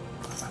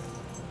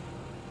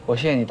我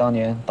谢谢你当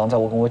年挡在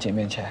我跟我姐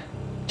面前，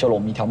救了我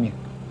们一条命。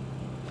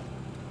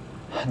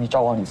你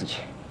照顾好你自己，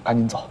赶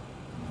紧走。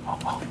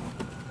好。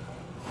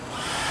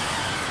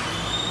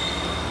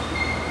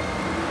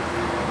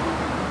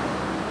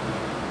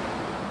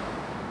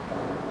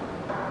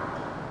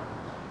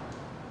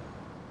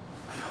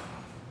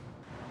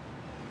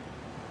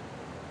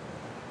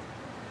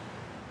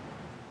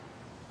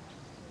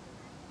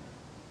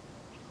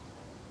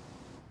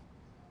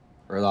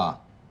儿子，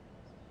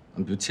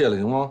你别气了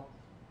行吗？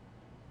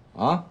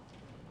啊，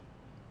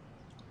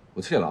不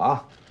气了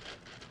啊！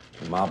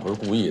你妈不是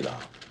故意的，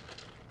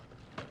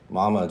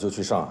妈妈就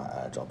去上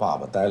海找爸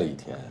爸待了1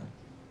天，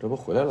这不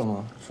回来了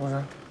吗？是不是？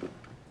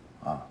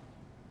啊，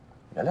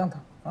原谅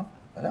他啊，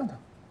原谅他，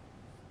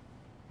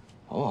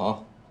好不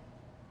好？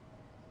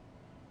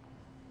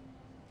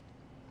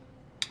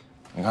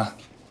你看，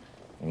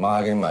你妈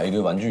还给你买一堆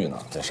玩具呢，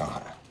在上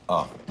海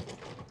啊，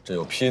这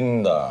有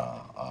拼的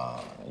啊。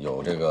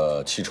有这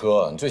个汽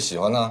车，你最喜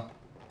欢呢？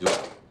有，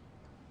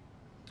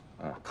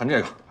哎，看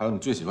这个，还有你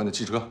最喜欢的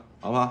汽车，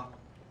好吗？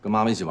跟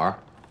妈妈一起玩。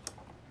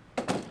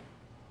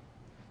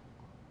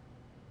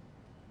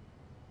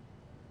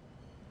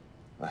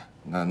哎，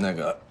那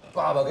个，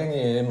爸爸给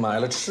你买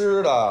了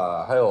吃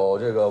的，还有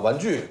这个玩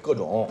具，各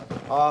种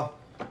啊。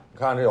你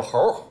看这有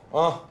猴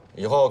啊，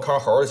以后看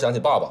猴就想起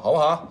爸爸，好不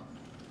好？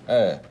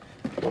哎，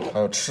还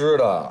有吃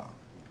的，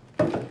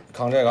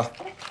看这个，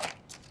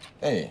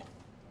哎。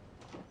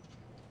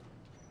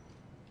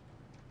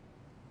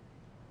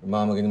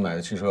妈妈给你买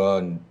的汽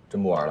车，你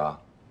真不玩了？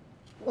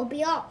我不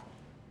要。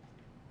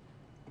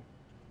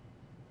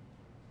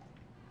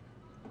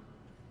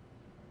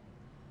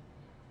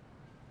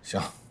行。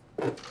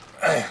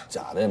哎呀，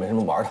假的也没什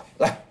么玩的，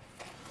来。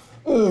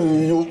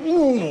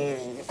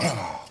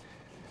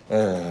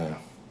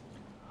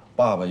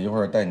爸爸一会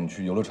儿带你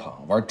去游乐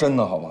场玩真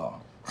的，好不好？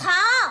好。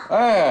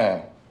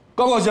哎，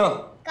高不高兴？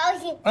高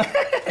兴。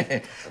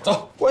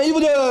走，换衣服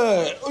去。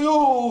哎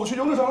呦，去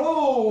游乐场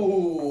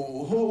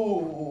喽！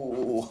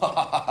哈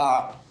哈哈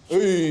哈！哎。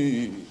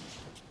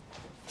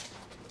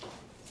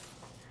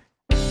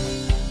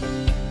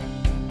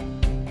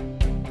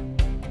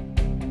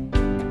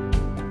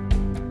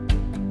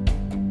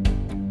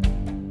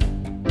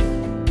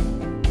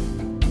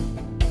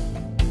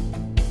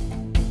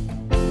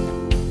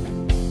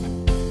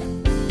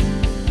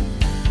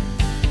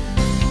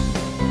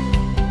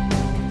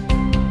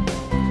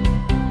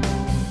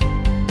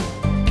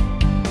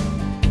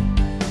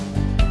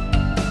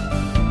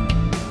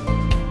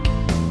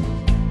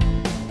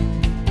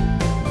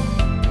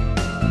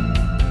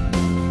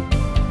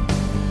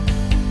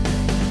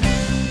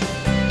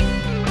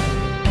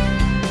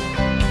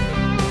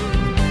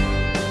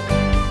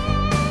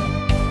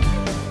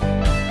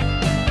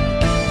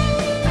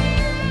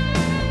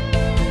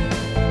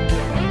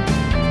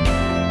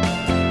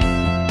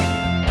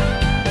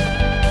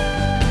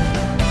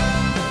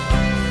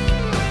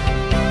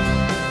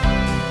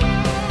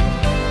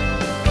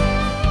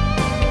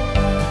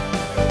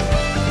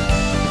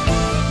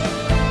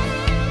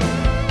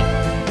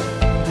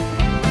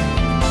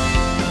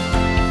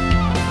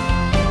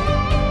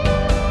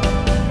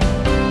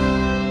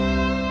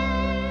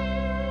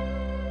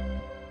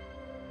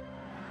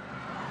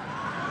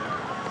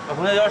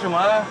同学要什么？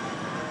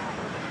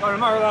要什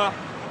么儿子？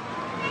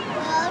我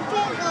要这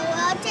个，我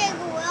要这个，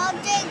我要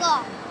这个。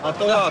啊，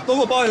都要，都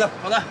给我包下来。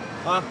好的。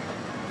啊，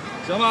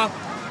行吗？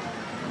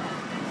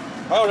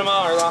还有什么，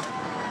儿子？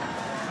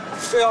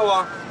这要不？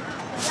要。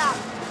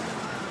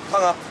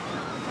看看。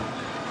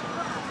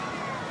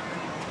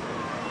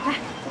来，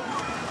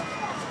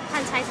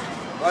看猜猜。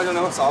来，兄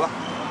弟们，扫了。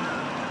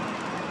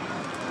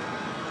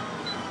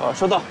好，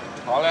收到。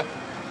好嘞。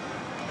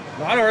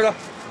拿着，儿子。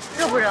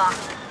热不热？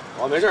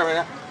好，没事没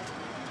事。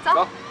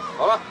走，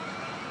走了。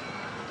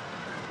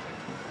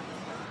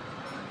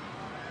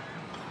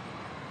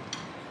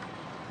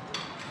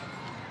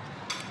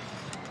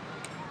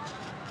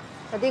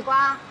小地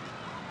瓜，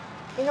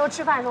平时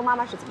吃饭的时候妈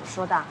妈是怎么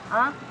说的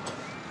啊？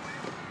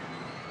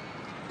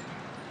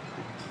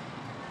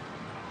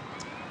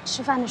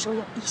吃饭的时候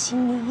要一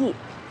心一意，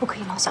不可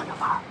以老想着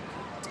玩。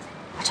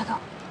把这个。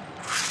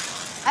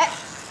哎，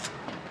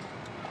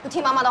不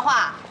听妈妈的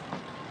话，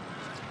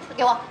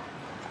给我，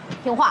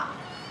听话。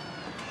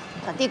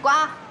小地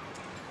瓜，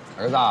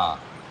儿子，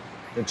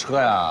这车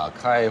呀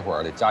开一会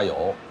儿得加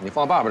油，你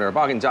放爸爸这儿，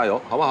爸给你加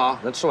油，好不好？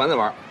咱吃完再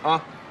玩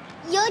啊。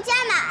油加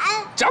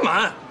满。加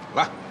满，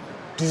来。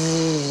嘟。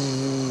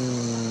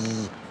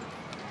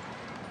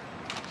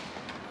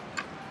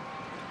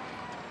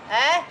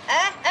哎！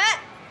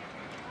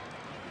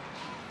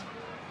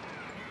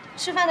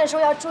吃饭的时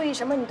候要注意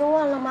什么？你都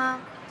忘了吗？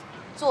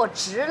坐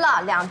直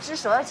了，两只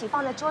手要一起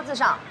放在桌子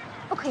上，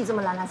不可以这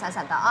么懒懒散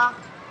散的啊。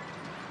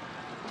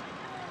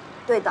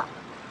对的。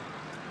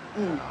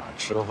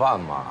吃个饭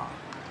嘛，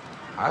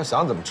孩子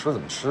想怎么吃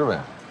怎么吃呗。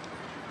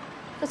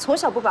这从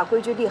小不把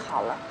规矩立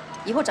好了，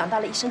以后长大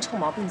了一身臭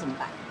毛病怎么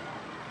办？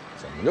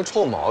怎么就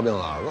臭毛病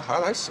了？这孩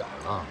子还小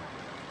呢。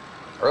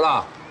儿子，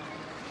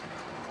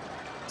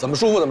怎么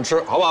舒服怎么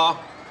吃，好不好？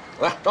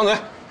来，张嘴。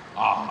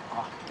啊！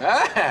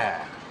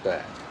哎，对。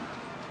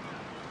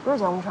不是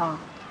简宏成，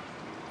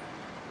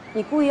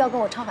你故意要跟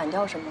我唱反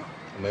调是吗？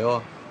没有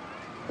啊。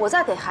我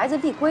在给孩子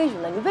立规矩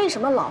呢，你为什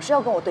么老是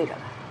要跟我对着来？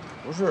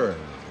不是，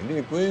你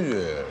立规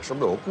矩是不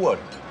是有个过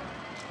程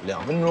？2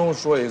分钟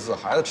说一次，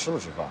孩子吃不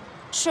吃饭？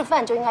吃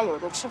饭就应该有一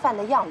个吃饭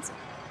的样子，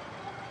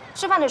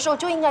吃饭的时候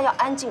就应该要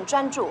安静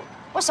专注。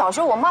我小时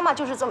候我妈妈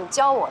就是这么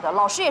教我的，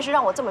老师也是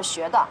让我这么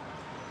学的。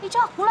你这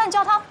样胡乱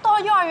教他，到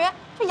了幼儿园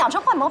就养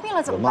成坏毛病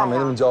了，怎么办呀？我妈没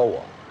那么教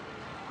我。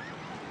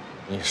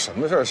你什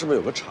么事儿是不是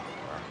有个场合？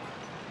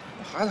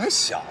孩子还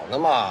小呢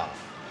嘛，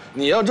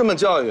你要这么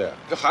教育，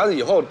这孩子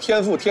以后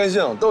天赋天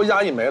性都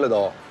压抑没了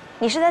都。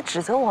你是在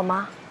指责我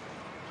吗？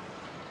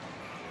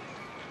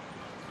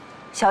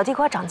小地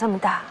瓜长这么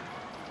大，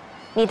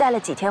你带了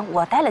几天，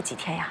我带了几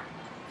天呀？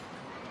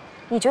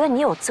你觉得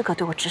你有资格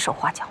对我指手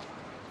画脚吗？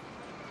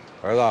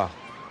儿子，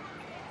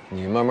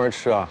你慢慢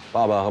吃啊，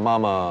爸爸和妈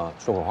妈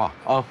说会儿话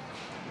啊。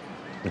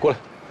你过来。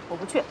我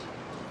不去。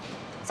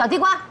小地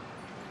瓜，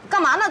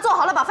干嘛呢？做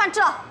好了，把饭吃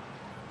了，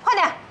快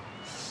点。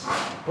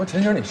不是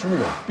田姐，你是不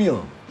是有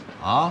病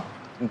啊？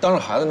你当着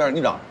孩子面你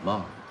嚷什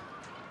么？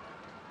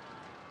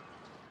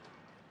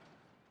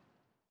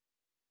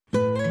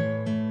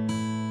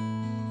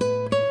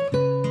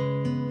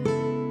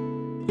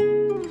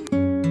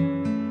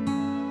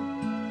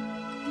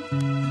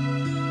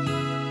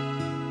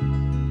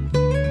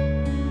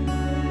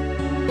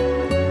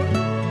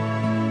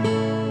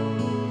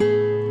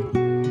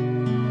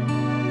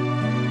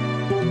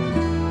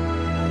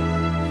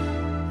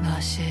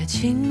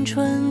青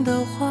春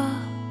的话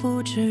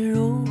不知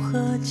如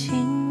何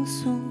倾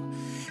诉，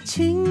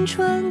青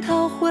春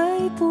它回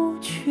不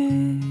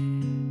去，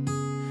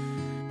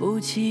不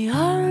期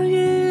而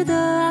遇的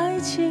爱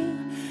情，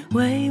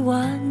委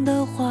婉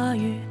的话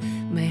语，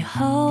美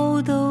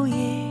好都已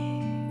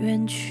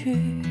远去。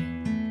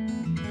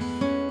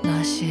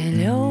那些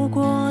流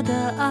过的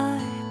爱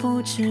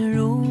不知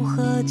如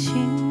何倾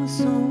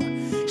诉，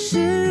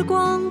时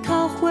光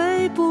它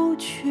回不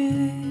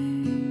去，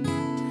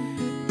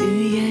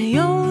欲言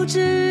又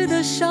止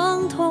的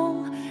伤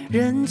痛，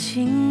人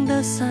情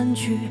的散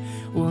聚，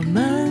我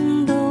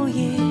们都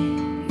已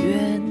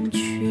远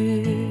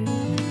去。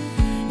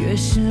越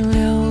是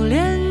留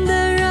恋的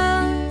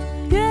人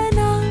越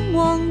难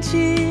忘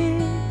记，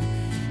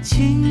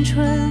青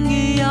春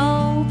已要